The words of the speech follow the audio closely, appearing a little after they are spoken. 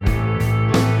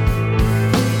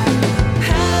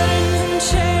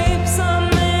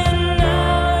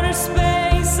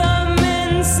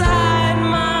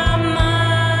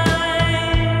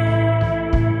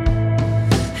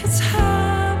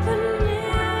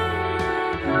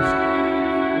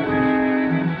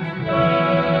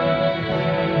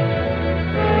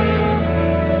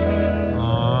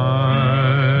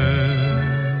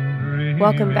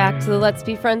welcome back to the Let's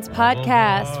Be Friends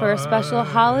podcast for a special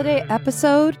holiday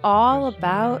episode all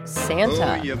about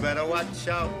Santa. Oh, you better watch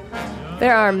out.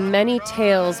 There are many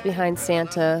tales behind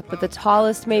Santa, but the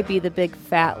tallest may be the big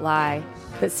fat lie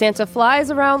that Santa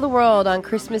flies around the world on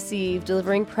Christmas Eve,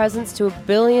 delivering presents to 1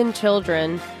 billion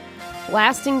children,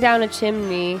 blasting down a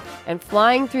chimney, and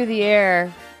flying through the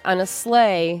air on a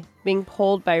sleigh being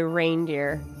pulled by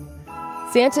reindeer.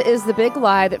 Santa is the big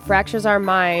lie that fractures our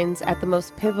minds at the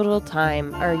most pivotal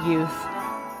time, our youth.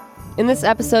 In this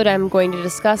episode, I'm going to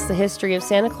discuss the history of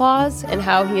Santa Claus and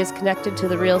how he is connected to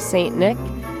the real Saint Nick.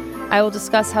 I will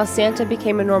discuss how Santa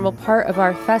became a normal part of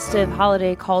our festive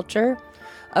holiday culture,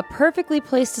 a perfectly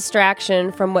placed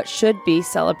distraction from what should be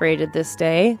celebrated this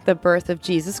day, the birth of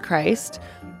Jesus Christ.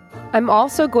 I'm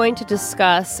also going to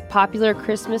discuss popular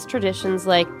Christmas traditions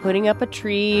like putting up a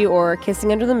tree or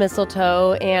kissing under the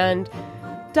mistletoe, and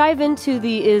dive into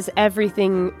the is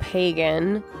everything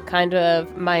pagan kind of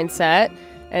mindset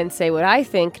and say what I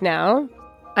think now.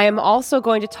 I am also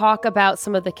going to talk about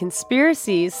some of the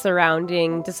conspiracies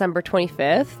surrounding December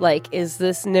 25th, like is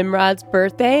this Nimrod's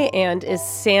birthday and is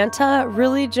Santa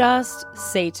really just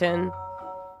Satan?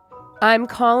 I'm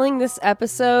calling this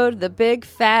episode the Big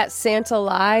Fat Santa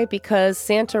Lie because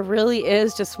Santa really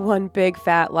is just one big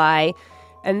fat lie,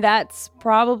 and that's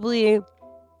probably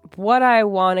what I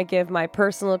want to give my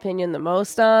personal opinion the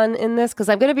most on in this, because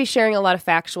I'm going to be sharing a lot of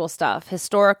factual stuff,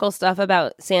 historical stuff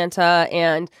about Santa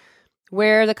and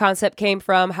where the concept came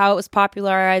from, how it was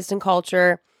popularized in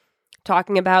culture,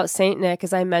 talking about Saint Nick,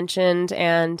 as I mentioned,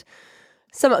 and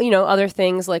some, other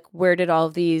things like where did all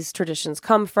of these traditions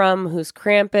come from, who's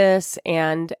Krampus,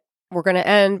 and we're going to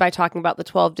end by talking about the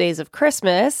 12 days of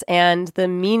Christmas and the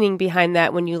meaning behind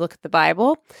that when you look at the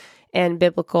Bible and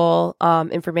biblical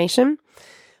information.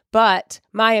 But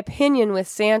my opinion with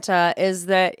Santa is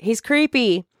that he's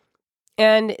creepy.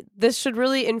 And this should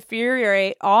really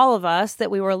infuriate all of us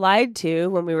that we were lied to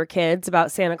when we were kids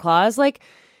about Santa Claus. Like,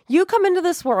 you come into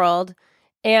this world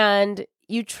and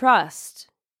you trust.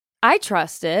 I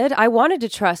trusted. I wanted to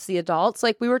trust the adults.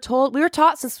 Like, we were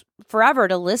taught since forever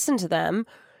to listen to them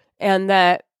and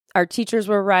that our teachers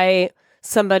were right.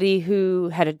 Somebody who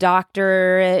had a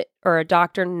doctorate or a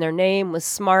doctor in their name was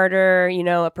smarter,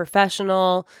 a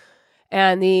professional,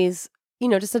 and these,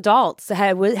 just adults that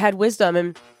had wisdom,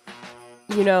 and,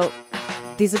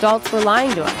 these adults were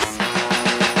lying to us.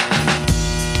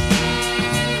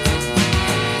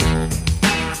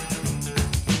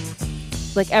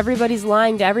 Like, everybody's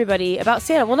lying to everybody about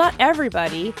Santa. Well, not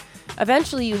everybody.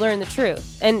 Eventually you learn the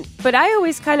truth. But I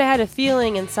always kind of had a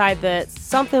feeling inside that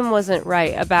something wasn't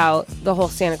right about the whole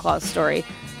Santa Claus story.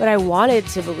 But I wanted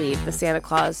to believe the Santa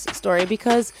Claus story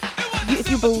because if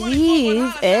you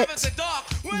believe it,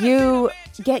 you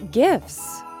get gifts.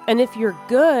 And if you're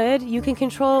good, you can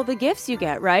control the gifts you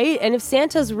get, right? And if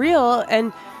Santa's real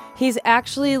and he's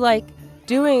actually like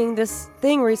doing this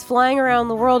thing where he's flying around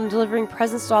the world and delivering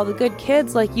presents to all the good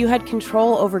kids, like you had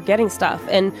control over getting stuff.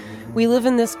 And we live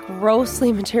in this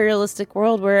grossly materialistic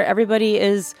world where everybody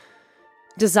is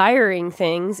desiring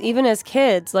things, even as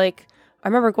kids. Like, I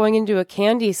remember going into a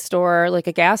candy store, like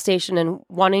a gas station, and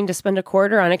wanting to spend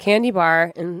 $0.25 on a candy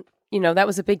bar. And, that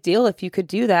was a big deal if you could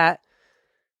do that.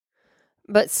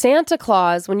 But Santa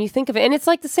Claus, when you think of it, and it's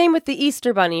like the same with the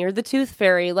Easter Bunny or the Tooth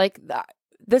Fairy, like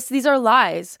these are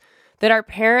lies that our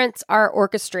parents are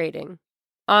orchestrating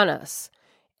on us.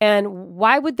 And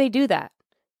why would they do that?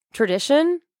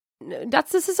 Tradition?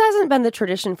 This hasn't been the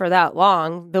tradition for that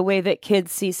long, the way that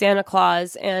kids see Santa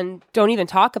Claus and don't even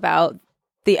talk about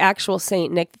the actual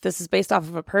Saint Nick, that this is based off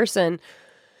of a person.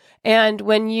 And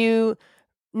when you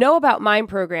know about mind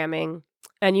programming,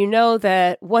 and you know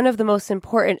that one of the most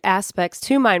important aspects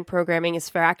to mind programming is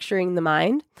fracturing the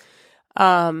mind,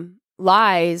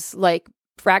 lies, like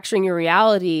fracturing your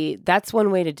reality, that's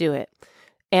one way to do it.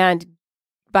 And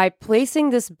by placing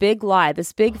this big lie,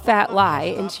 this big fat lie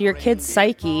into your kid's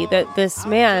psyche that this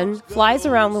man flies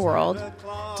around the world,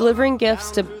 delivering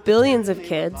gifts to billions of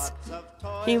kids.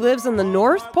 He lives in the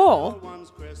North Pole.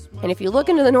 And if you look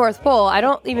into the North Pole, I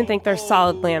don't even think there's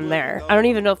solid land there. I don't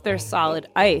even know if there's solid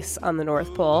ice on the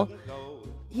North Pole.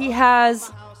 He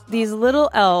has these little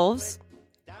elves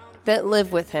that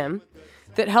live with him,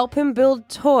 that help him build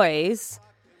toys.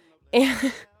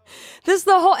 And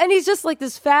and he's just like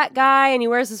this fat guy, and he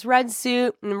wears this red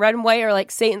suit, and red and white are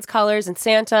like Satan's colors, and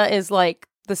Santa is like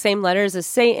the same letters as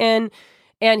Satan,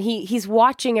 and he's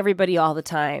watching everybody all the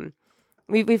time.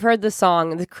 We've heard the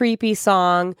song, the creepy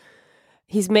song.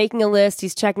 He's making a list.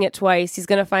 He's checking it twice. He's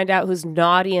going to find out who's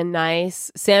naughty and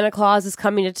nice. Santa Claus is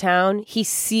coming to town. He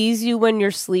sees you when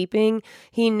you're sleeping.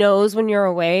 He knows when you're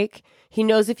awake. He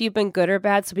knows if you've been good or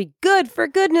bad, so be good for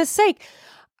goodness sake.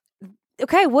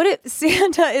 Okay, what if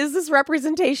Santa is this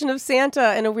representation of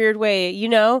Santa in a weird way,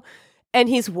 and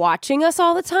he's watching us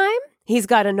all the time? He's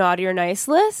got a naughty or nice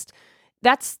list.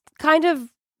 That's kind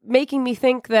of making me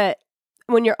think that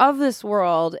when you're of this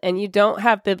world and you don't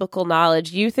have biblical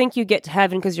knowledge, you think you get to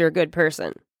heaven because you're a good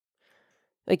person.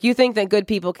 Like, you think that good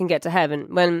people can get to heaven,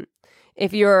 when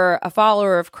if you're a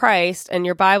follower of Christ and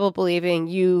you're Bible believing,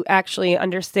 you actually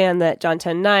understand that John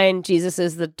 10:9, Jesus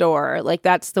is the door. Like,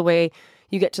 that's the way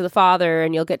you get to the Father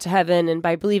and you'll get to heaven. And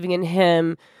by believing in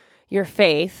him, your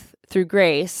faith through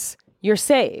grace, you're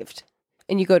saved.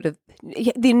 And you go to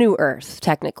the new earth,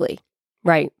 technically,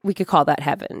 right? We could call that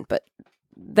heaven, but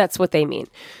that's what they mean.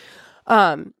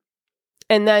 And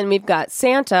then we've got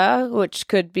Santa, which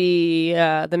could be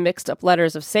the mixed up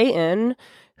letters of Satan,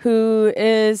 who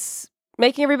is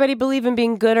making everybody believe in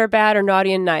being good or bad or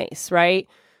naughty and nice, right?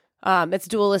 It's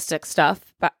dualistic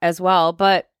stuff as well,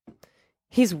 but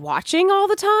he's watching all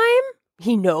the time.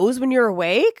 He knows when you're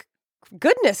awake.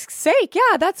 Goodness sake,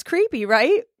 yeah, that's creepy,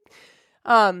 right?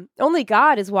 Only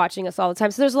God is watching us all the time.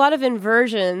 So there's a lot of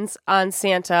inversions on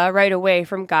Santa right away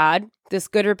from God. This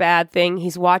good or bad thing,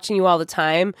 he's watching you all the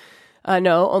time.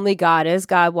 No, only God is.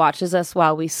 God watches us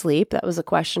while we sleep. That was a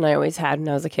question I always had when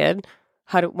I was a kid.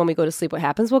 When we go to sleep, what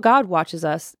happens? Well, God watches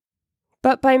us.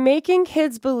 But by making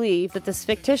kids believe that this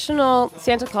fictional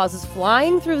Santa Claus is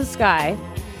flying through the sky,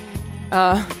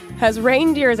 has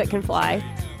reindeers that can fly,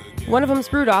 one of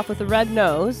them's Rudolph with a red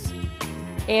nose,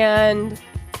 and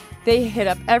they hit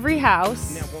up every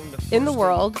house in the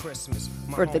world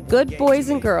for the good boys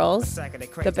and girls.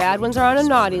 The bad ones are on a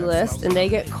naughty list, and they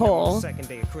get coal,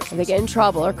 and they get in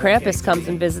trouble, or Krampus comes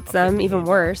and visits them. Even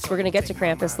worse, we're going to get to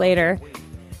Krampus later.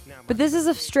 But this is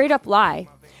a straight up lie.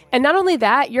 And not only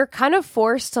that, you're kind of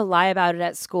forced to lie about it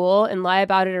at school and lie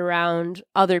about it around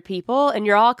other people. And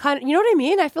you're all kind of, you know what I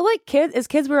mean? I feel like as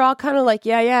kids, we were all kind of like,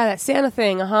 yeah, that Santa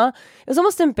thing, It was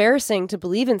almost embarrassing to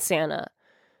believe in Santa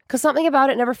because something about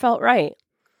it never felt right.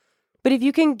 But if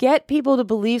you can get people to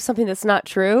believe something that's not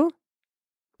true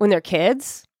when they're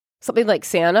kids, something like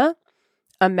Santa,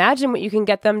 imagine what you can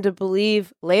get them to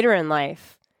believe later in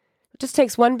life. It just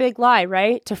takes one big lie,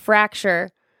 right? To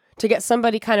fracture, to get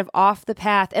somebody kind of off the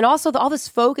path. And also all this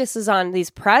focus is on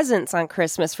these presents on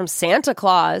Christmas from Santa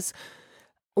Claus.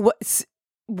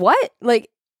 What? Like,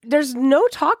 there's no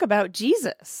talk about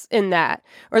Jesus in that,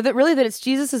 or that it's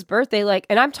Jesus's birthday. Like,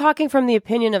 and I'm talking from the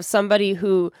opinion of somebody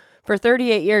who for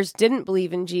 38 years didn't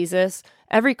believe in Jesus.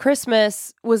 Every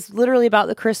Christmas was literally about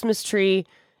the Christmas tree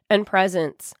and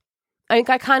presents. I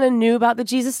think I kind of knew about the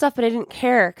Jesus stuff, but I didn't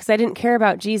care because I didn't care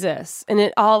about Jesus. And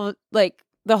it all, like,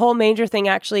 the whole manger thing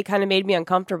actually kind of made me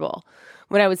uncomfortable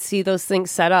when I would see those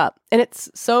things set up. And it's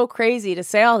so crazy to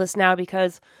say all this now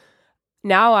because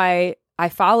now I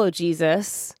follow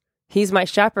Jesus. He's my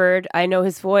shepherd. I know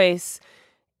his voice.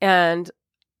 And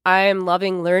I am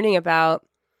loving learning about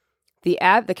the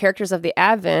characters of the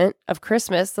Advent of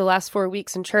Christmas. The last 4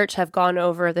 weeks in church have gone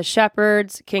over the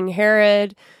shepherds, King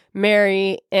Herod,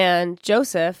 Mary, and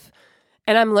Joseph.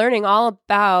 And I'm learning all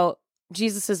about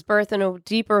Jesus's birth in a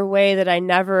deeper way that I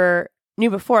never knew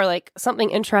before. Like, something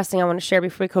interesting I want to share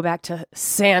before we go back to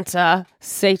Santa,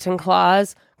 Satan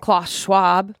Claus, Klaus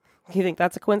Schwab. You think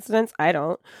that's a coincidence? I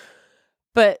don't.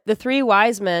 But the 3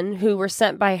 wise men who were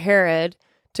sent by Herod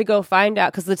to go find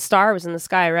out, because the star was in the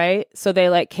sky, right? So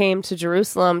they came to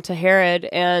Jerusalem to Herod,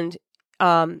 and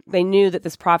they knew that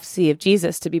this prophecy of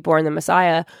Jesus to be born the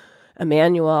Messiah,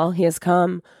 Emmanuel, he has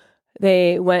come.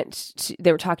 They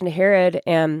were talking to Herod,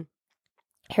 and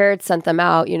Herod sent them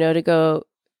out, to go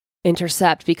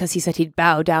intercept because he said he'd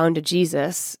bow down to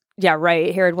Jesus. Yeah,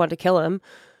 right. Herod wanted to kill him.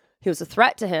 He was a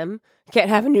threat to him. You can't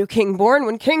have a new king born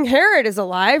when King Herod is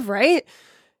alive, right?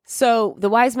 So the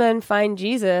wise men find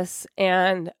Jesus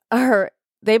and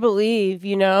they believe,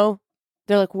 they're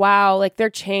like, wow, like they're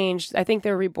changed. I think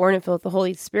they're reborn and filled with the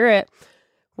Holy Spirit.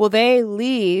 Well, they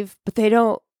leave, but they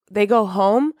go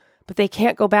home, but they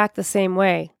can't go back the same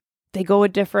way. They go a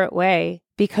different way.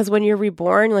 Because when you're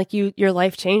reborn, like your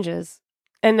life changes.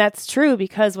 And that's true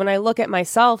because when I look at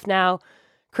myself now,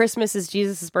 Christmas is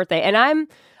Jesus's birthday. And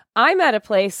I'm at a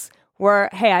place where,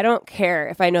 hey, I don't care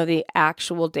if I know the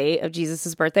actual date of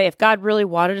Jesus's birthday. If God really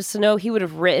wanted us to know, he would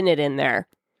have written it in there.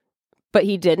 But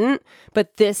he didn't.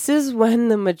 But this is when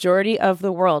the majority of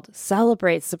the world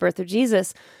celebrates the birth of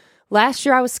Jesus. Last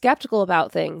year, I was skeptical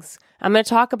about things. I'm going to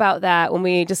talk about that when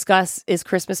we discuss Is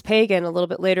Christmas Pagan a little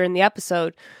bit later in the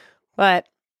episode. But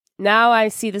now I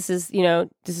see this is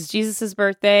Jesus's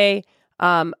birthday.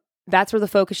 That's where the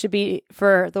focus should be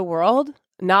for the world,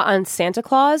 not on Santa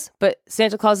Claus, but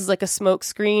Santa Claus is like a smoke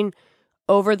screen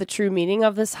over the true meaning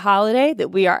of this holiday that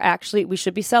we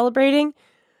should be celebrating.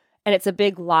 And it's a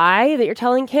big lie that you're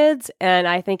telling kids. And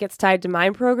I think it's tied to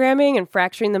mind programming and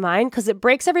fracturing the mind because it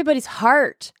breaks everybody's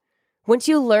heart. Once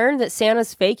you learn that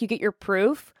Santa's fake, you get your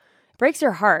proof. It breaks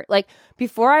your heart. Like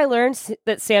before I learned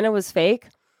that Santa was fake,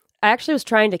 I actually was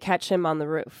trying to catch him on the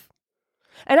roof.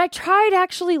 And I tried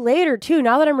actually later too.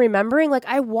 Now that I'm remembering, like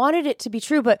I wanted it to be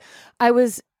true, but I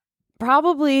was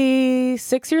probably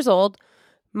 6 years old.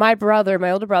 My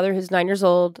older brother, who's 9 years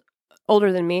old,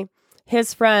 older than me,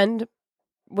 his friend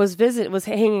was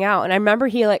hanging out. And I remember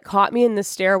he like caught me in the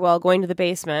stairwell going to the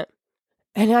basement.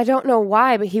 And I don't know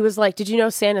why, but he was like, "Did you know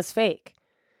Santa's fake?"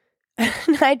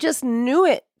 And I just knew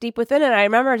it deep within it. I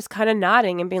remember just kind of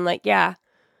nodding and being like, "Yeah,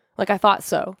 like I thought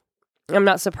so. I'm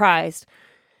not surprised."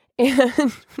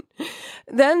 And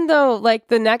then though, like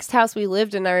the next house we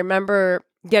lived in, I remember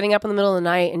getting up in the middle of the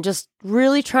night and just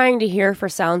really trying to hear for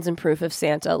sounds and proof of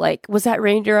Santa. Like, was that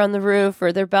reindeer on the roof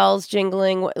or their bells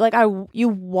jingling? Like you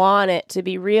want it to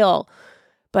be real,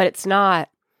 but it's not.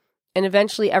 And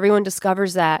eventually everyone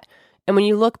discovers that. And when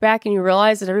you look back and you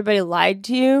realize that everybody lied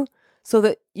to you so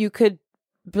that you could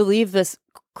believe this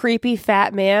creepy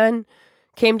fat man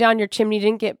came down your chimney,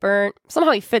 didn't get burnt.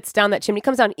 Somehow he fits down that chimney,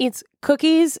 comes down, eats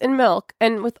cookies and milk.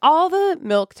 And with all the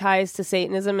milk ties to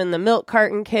Satanism and the milk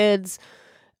carton kids,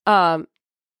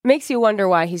 makes you wonder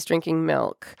why he's drinking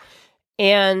milk.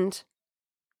 And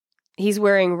he's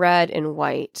wearing red and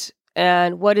white.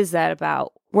 And what is that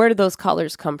about? Where do those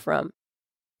colors come from?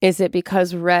 Is it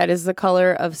because red is the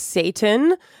color of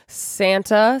Satan,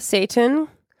 Santa, Satan?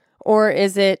 Or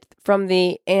is it from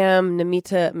the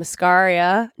Amanita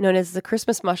muscaria, known as the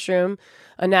Christmas mushroom,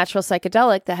 a natural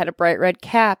psychedelic that had a bright red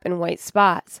cap and white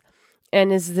spots?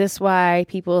 And is this why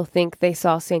people think they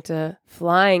saw Santa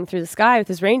flying through the sky with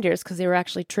his reindeers? Because they were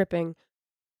actually tripping.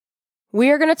 We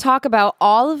are going to talk about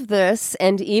all of this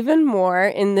and even more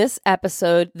in this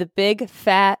episode, The Big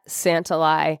Fat Santa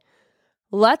Lie.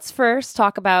 Let's first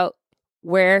talk about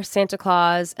where Santa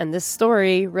Claus and this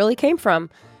story really came from.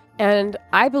 And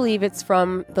I believe it's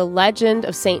from the legend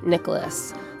of St.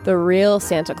 Nicholas, the real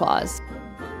Santa Claus.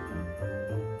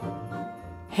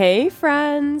 Hey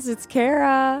friends, it's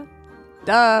Kara.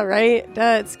 Duh, right?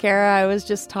 Duh, it's Kara. I was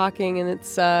just talking and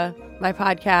it's my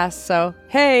podcast. So,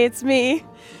 hey, it's me.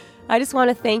 I just want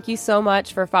to thank you so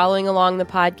much for following along the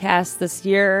podcast this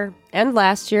year and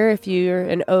last year if you're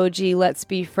an OG Let's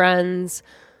Be Friends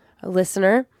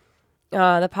listener.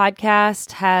 The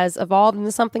podcast has evolved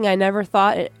into something I never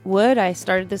thought it would. I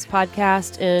started this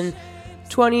podcast in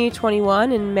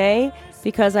 2021 in May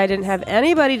because I didn't have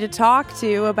anybody to talk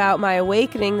to about my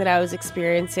awakening that I was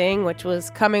experiencing, which was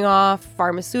coming off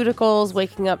pharmaceuticals,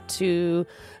 waking up to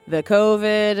the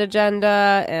COVID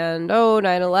agenda and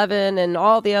 9/11 and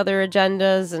all the other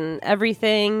agendas and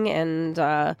everything,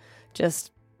 and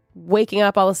just waking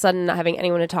up all of a sudden not having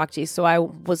anyone to talk to. So I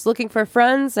was looking for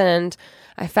friends and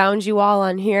I found you all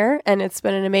on here, and it's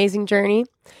been an amazing journey.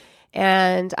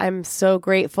 And I'm so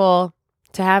grateful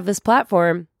to have this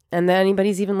platform and that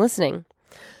anybody's even listening.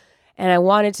 And I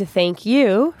wanted to thank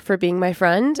you for being my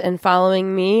friend and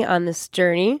following me on this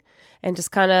journey and just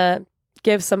kind of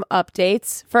give some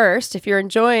updates. First, if you're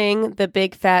enjoying the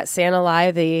Big Fat Santa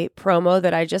Lie, the promo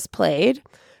that I just played,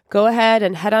 go ahead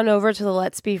and head on over to the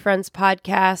Let's Be Friends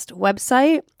podcast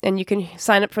website, and you can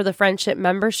sign up for the friendship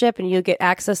membership and you'll get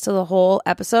access to the whole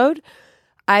episode.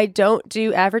 I don't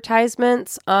do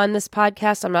advertisements on this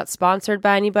podcast. I'm not sponsored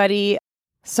by anybody.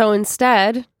 So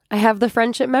instead, I have the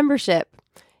friendship membership.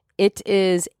 It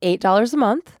is $8 a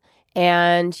month,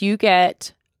 and you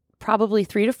get probably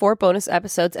 3 to 4 bonus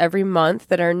episodes every month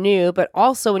that are new. But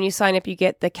also when you sign up, you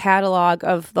get the catalog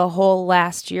of the whole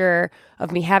last year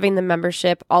of me having the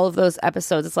membership. All of those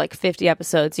episodes, it's like 50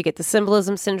 episodes. You get the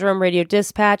Symbolism Syndrome Radio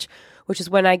Dispatch, which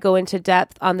is when I go into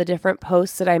depth on the different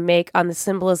posts that I make on the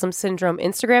Symbolism Syndrome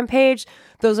Instagram page.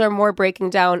 Those are more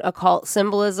breaking down occult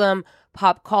symbolism,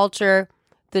 pop culture,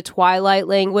 the Twilight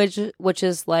language, which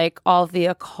is like all the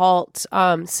occult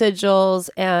sigils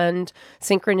and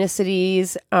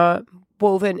synchronicities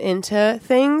woven into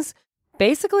things.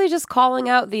 Basically just calling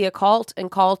out the occult and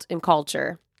cult and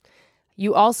culture.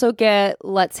 You also get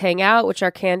Let's Hang Out, which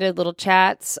are candid little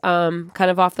chats, kind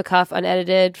of off the cuff,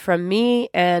 unedited from me.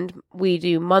 And we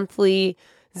do monthly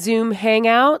Zoom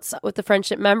hangouts with the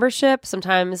friendship membership.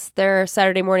 Sometimes they're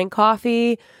Saturday morning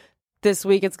coffee. This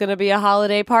week it's going to be a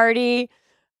holiday party.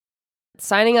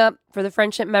 Signing up for the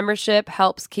friendship membership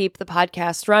helps keep the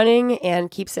podcast running and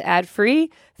keeps it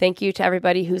ad-free. Thank you to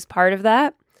everybody who's part of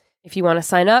that. If you want to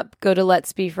sign up, go to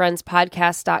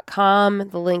letsbefriendspodcast.com.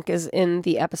 The link is in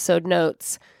the episode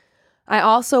notes. I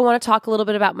also want to talk a little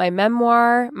bit about my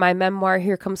memoir. My memoir,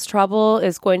 Here Comes Trouble,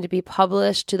 is going to be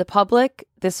published to the public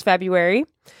this February.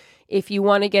 If you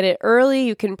want to get it early,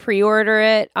 you can pre-order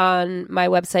it on my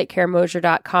website,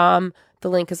 karamosier.com. The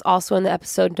link is also in the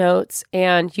episode notes,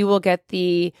 and you will get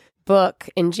the book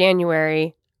in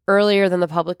January earlier than the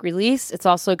public release. It's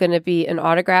also going to be an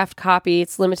autographed copy.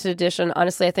 It's limited edition.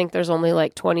 Honestly, I think there's only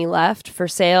like 20 left for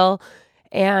sale,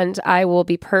 and I will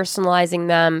be personalizing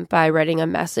them by writing a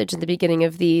message in the beginning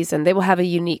of these, and they will have a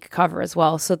unique cover as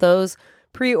well. So those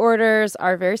pre-orders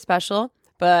are very special,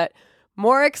 but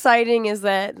more exciting is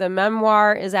that the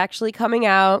memoir is actually coming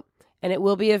out, and it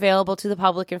will be available to the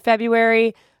public in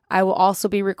February. I will also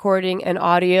be recording an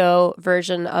audio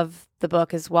version of the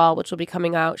book as well, which will be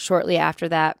coming out shortly after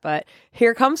that. But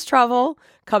Here Comes Trouble,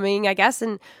 coming, I guess,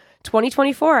 in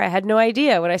 2024. I had no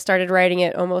idea when I started writing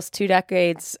it almost 2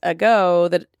 decades ago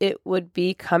that it would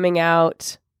be coming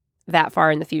out that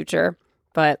far in the future.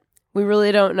 But we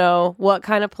really don't know what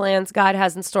kind of plans God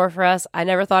has in store for us. I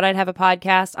never thought I'd have a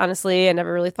podcast, honestly. I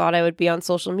never really thought I would be on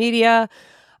social media.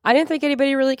 I didn't think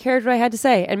anybody really cared what I had to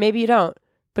say, and maybe you don't.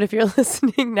 But if you're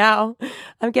listening now,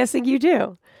 I'm guessing you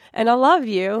do. And I love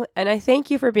you, and I thank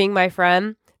you for being my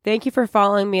friend. Thank you for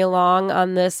following me along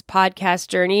on this podcast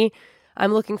journey.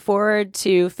 I'm looking forward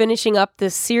to finishing up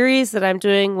this series that I'm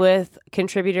doing with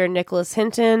contributor Nicholas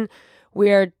Hinton.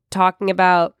 We are talking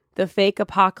about the fake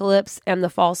apocalypse and the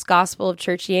false gospel of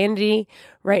churchianity.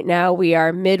 Right now, we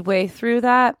are midway through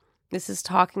that. This is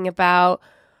talking about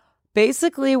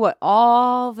basically what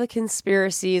all the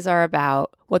conspiracies are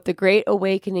about, what the Great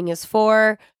Awakening is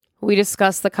for. We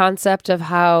discuss the concept of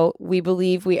how we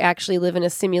believe we actually live in a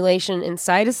simulation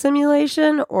inside a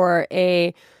simulation, or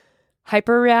a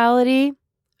hyperreality,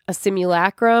 a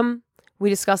simulacrum. We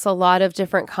discuss a lot of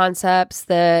different concepts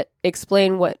that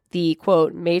explain what the,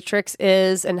 quote, matrix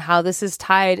is and how this is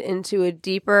tied into a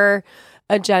deeper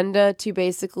agenda to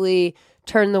basically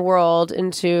turn the world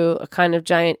into a kind of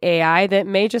giant AI that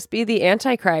may just be the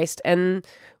Antichrist. And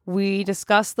we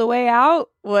discuss the way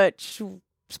out, which,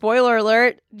 spoiler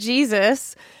alert,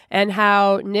 Jesus, and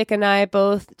how Nick and I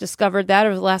both discovered that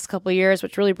over the last couple of years,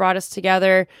 which really brought us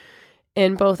together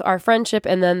in both our friendship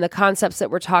and then the concepts that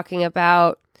we're talking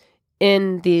about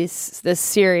in this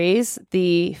series,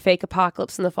 the fake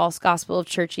apocalypse and the false gospel of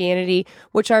churchianity,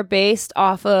 which are based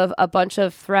off of a bunch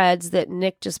of threads that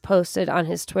Nick just posted on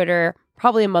his Twitter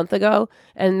probably a month ago.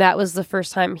 And that was the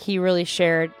first time he really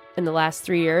shared in the last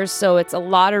 3 years. So it's a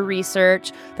lot of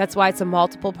research. That's why it's a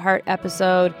multiple part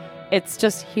episode. It's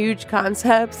just huge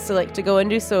concepts to go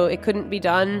into. So it couldn't be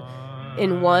done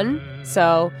in one.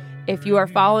 So if you are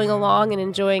following along and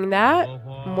enjoying that,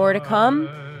 more to come.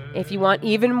 If you want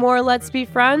even more Let's Be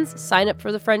Friends, sign up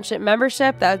for the friendship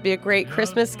membership. That would be a great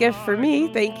Christmas gift for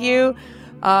me. Thank you.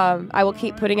 I will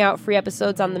keep putting out free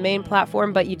episodes on the main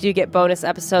platform, but you do get bonus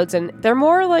episodes, and they're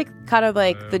more kind of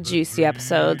like the juicy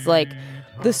episodes, like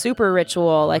the super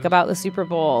ritual, like about the Super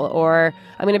Bowl, or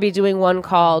I'm going to be doing one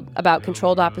called about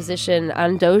controlled opposition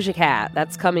on Doja Cat.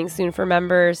 That's coming soon for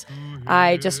members.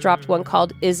 I just dropped one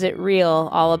called Is It Real,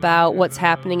 all about what's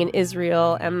happening in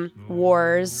Israel and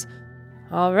wars.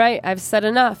 All right, I've said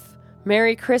enough.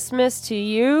 Merry Christmas to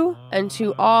you, and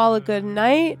to all a good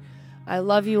night. I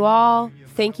love you all.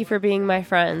 Thank you for being my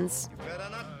friends.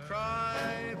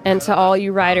 And to all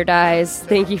you ride or dies,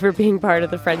 thank you for being part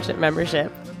of the friendship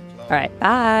membership. All right,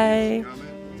 bye.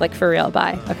 Like for real,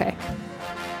 bye. Okay.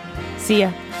 See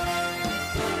ya.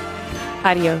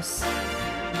 Adios.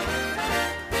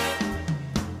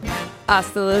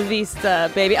 Hasta la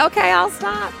vista, baby. Okay, I'll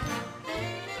stop.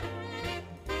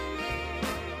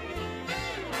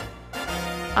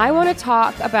 I want to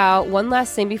talk about one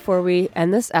last thing before we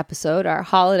end this episode, our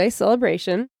holiday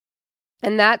celebration,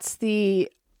 and that's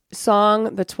the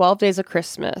song, The 12 Days of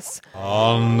Christmas.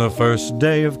 On the first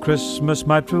day of Christmas,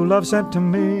 my true love sent to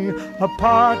me a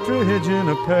partridge in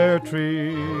a pear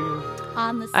tree.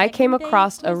 I came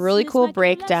across a really cool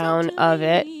breakdown of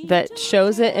it that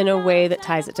shows it in a way that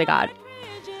ties it to God.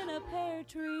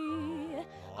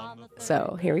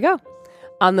 So here we go.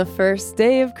 On the first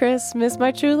day of Christmas,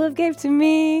 my true love gave to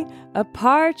me a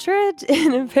partridge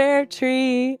in a pear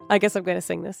tree. I guess I'm going to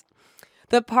sing this.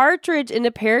 The partridge in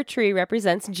a pear tree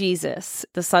represents Jesus,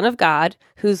 the Son of God,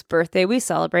 whose birthday we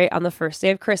celebrate on the first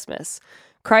day of Christmas.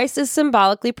 Christ is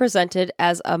symbolically presented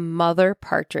as a mother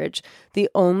partridge, the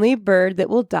only bird that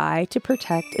will die to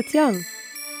protect its young.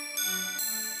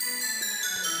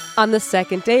 On the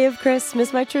second day of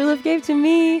Christmas, my true love gave to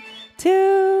me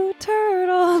 2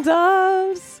 turtle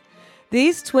doves.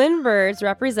 These twin birds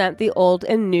represent the Old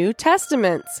and New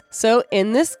Testaments. So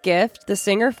in this gift, the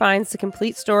singer finds the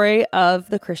complete story of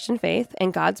the Christian faith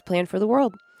and God's plan for the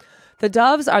world. The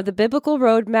doves are the biblical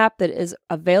roadmap that is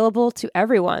available to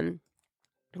everyone.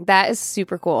 That is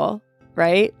super cool,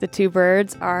 right? The two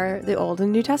birds are the Old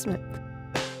and New Testament.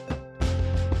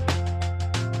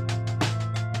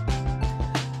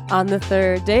 On the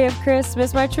third day of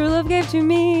Christmas, my true love gave to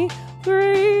me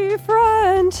 3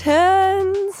 front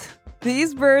hens.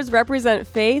 These birds represent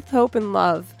faith, hope, and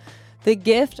love. The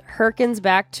gift harkens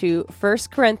back to 1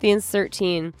 Corinthians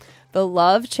 13, the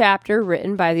love chapter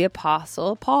written by the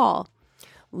Apostle Paul.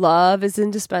 Love is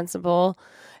indispensable.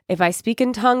 If I speak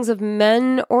in tongues of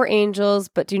men or angels,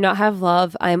 but do not have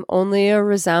love, I am only a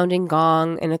resounding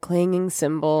gong and a clanging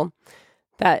cymbal.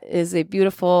 That is a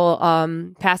beautiful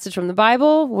passage from the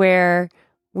Bible where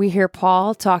we hear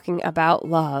Paul talking about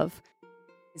love.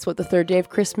 It's what the third day of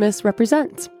Christmas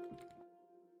represents.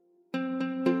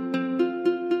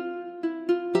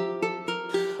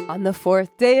 On the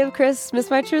fourth day of Christmas,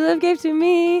 my true love gave to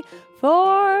me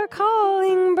 4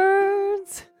 calling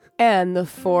birds. And the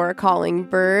 4 calling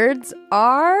birds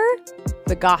are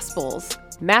the Gospels: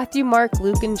 Matthew, Mark,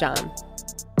 Luke, and John.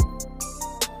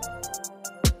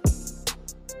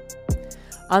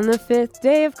 On the 5th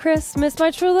day of Christmas, my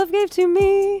true love gave to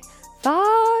me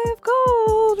 5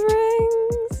 gold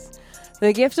rings.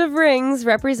 The gift of rings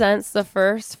represents the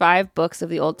first 5 books of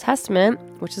the Old Testament,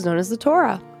 which is known as the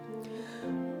Torah.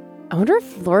 I wonder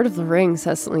if Lord of the Rings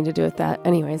has something to do with that.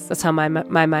 Anyways, that's how my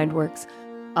mind works.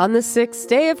 On the 6th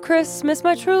day of Christmas,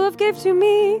 my true love gave to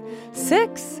me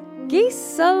 6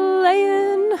 geese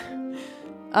a-laying.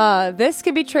 This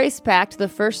can be traced back to the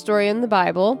first story in the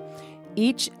Bible.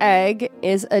 Each egg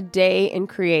is a day in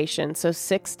creation, so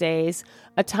 6 days,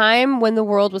 a time when the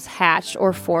world was hatched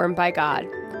or formed by God.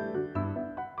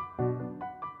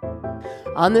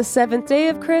 On the 7th day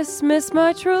of Christmas,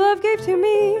 my true love gave to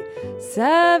me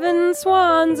 7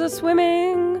 swans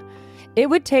a-swimming. It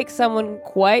would take someone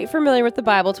quite familiar with the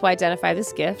Bible to identify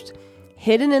this gift.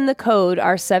 Hidden in the code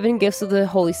are 7 gifts of the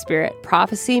Holy Spirit: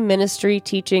 prophecy, ministry,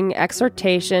 teaching,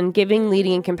 exhortation, giving,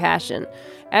 leading, and compassion.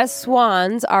 As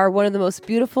swans are one of the most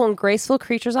beautiful and graceful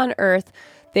creatures on earth,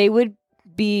 they would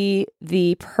be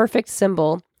the perfect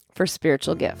symbol for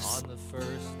spiritual gifts.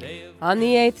 On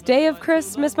the 8th day of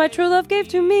Christmas, my true love gave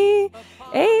to me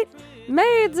 8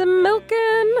 maids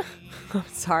a-milking. I'm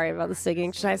sorry about the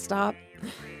singing. Should I stop?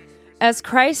 As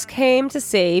Christ came to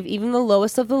save even the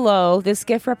lowest of the low, this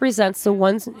gift represents the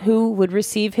ones who would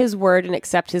receive his word and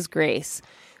accept his grace.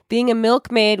 Being a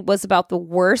milkmaid was about the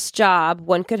worst job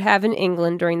one could have in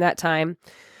England during that time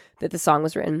that the song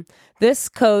was written. This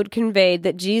code conveyed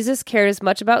that Jesus cared as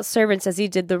much about servants as he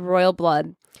did the royal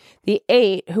blood. The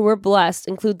 8 who were blessed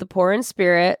include the poor in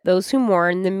spirit, those who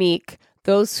mourn, the meek,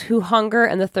 those who hunger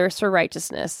and the thirst for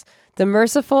righteousness, the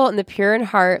merciful and the pure in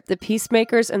heart, the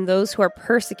peacemakers, and those who are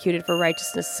persecuted for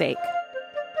righteousness' sake.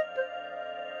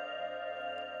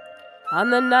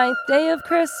 On the 9th day of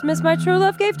Christmas, my true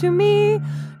love gave to me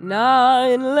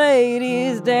 9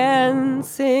 ladies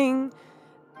dancing.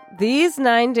 These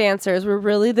 9 dancers were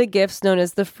really the gifts known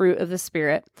as the fruit of the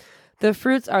Spirit. The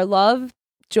fruits are love,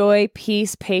 joy,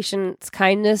 peace, patience,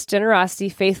 kindness, generosity,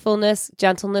 faithfulness,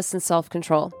 gentleness, and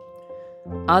self-control.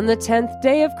 On the 10th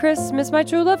day of Christmas, my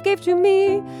true love gave to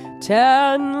me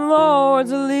 10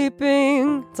 lords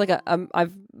a-leaping. It's like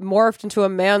I've morphed into a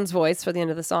man's voice for the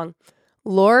end of the song.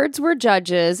 Lords were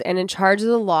judges and in charge of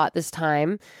the law at this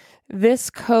time. This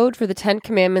code for the 10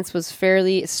 commandments was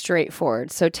fairly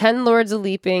straightforward. So 10 lords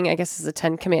a-leaping, I guess, is the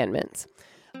 10 commandments.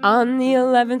 On the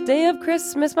 11th day of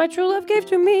Christmas, my true love gave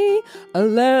to me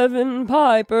 11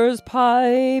 pipers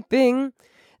piping.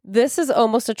 This is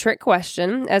almost a trick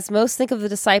question, as most think of the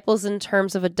disciples in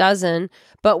terms of a dozen,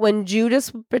 but when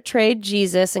Judas betrayed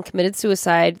Jesus and committed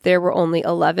suicide, there were only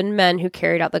 11 men who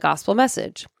carried out the gospel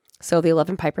message. So the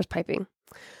 11 pipers piping.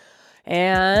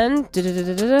 And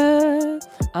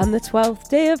on the 12th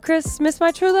day of Christmas,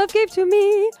 my true love gave to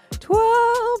me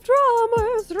 12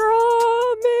 drummers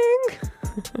drumming.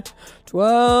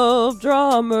 12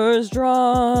 drummers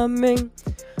drumming.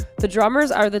 The drummers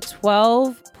are the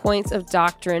 12 points of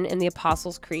doctrine in the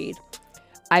Apostles' Creed.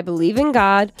 I believe in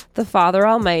God, the Father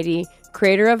Almighty,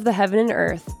 creator of the heaven and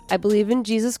earth. I believe in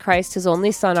Jesus Christ, his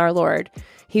only Son, our Lord.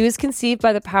 He was conceived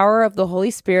by the power of the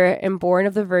Holy Spirit and born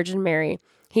of the Virgin Mary.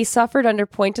 He suffered under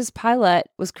Pontius Pilate,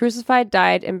 was crucified,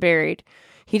 died, and buried.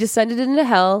 He descended into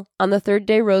hell, on the 3rd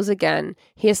day rose again.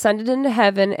 He ascended into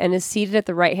heaven and is seated at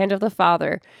the right hand of the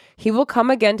Father. He will come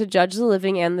again to judge the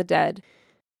living and the dead.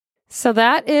 So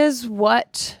that is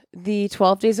what the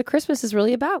 12 days of Christmas is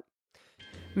really about.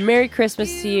 Merry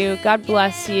Christmas to you. God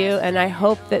bless you. And I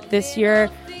hope that this year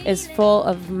is full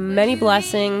of many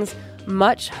blessings,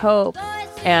 much hope,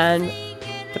 and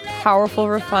the powerful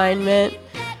refinement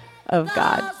of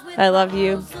God. I love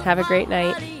you. Have a great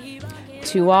night.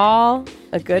 To all,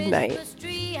 a good night.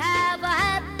 Have a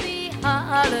happy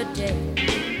holiday.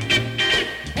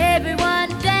 Everyone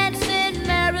dancing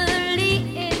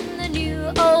merrily in the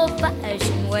new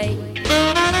old-fashioned way.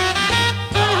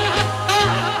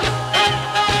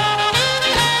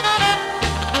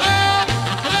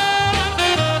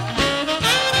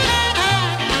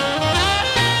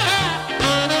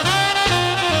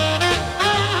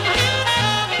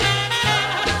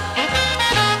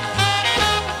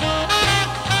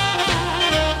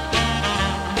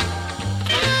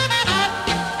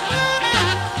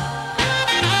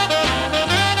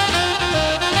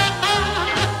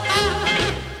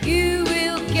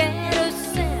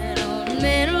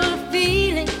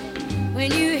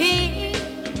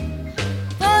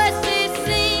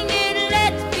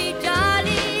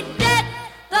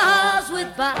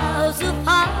 Boughs of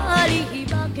holly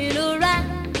rocking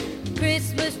around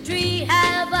Christmas tree.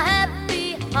 Have a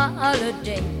happy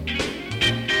holiday.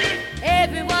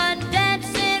 Everyone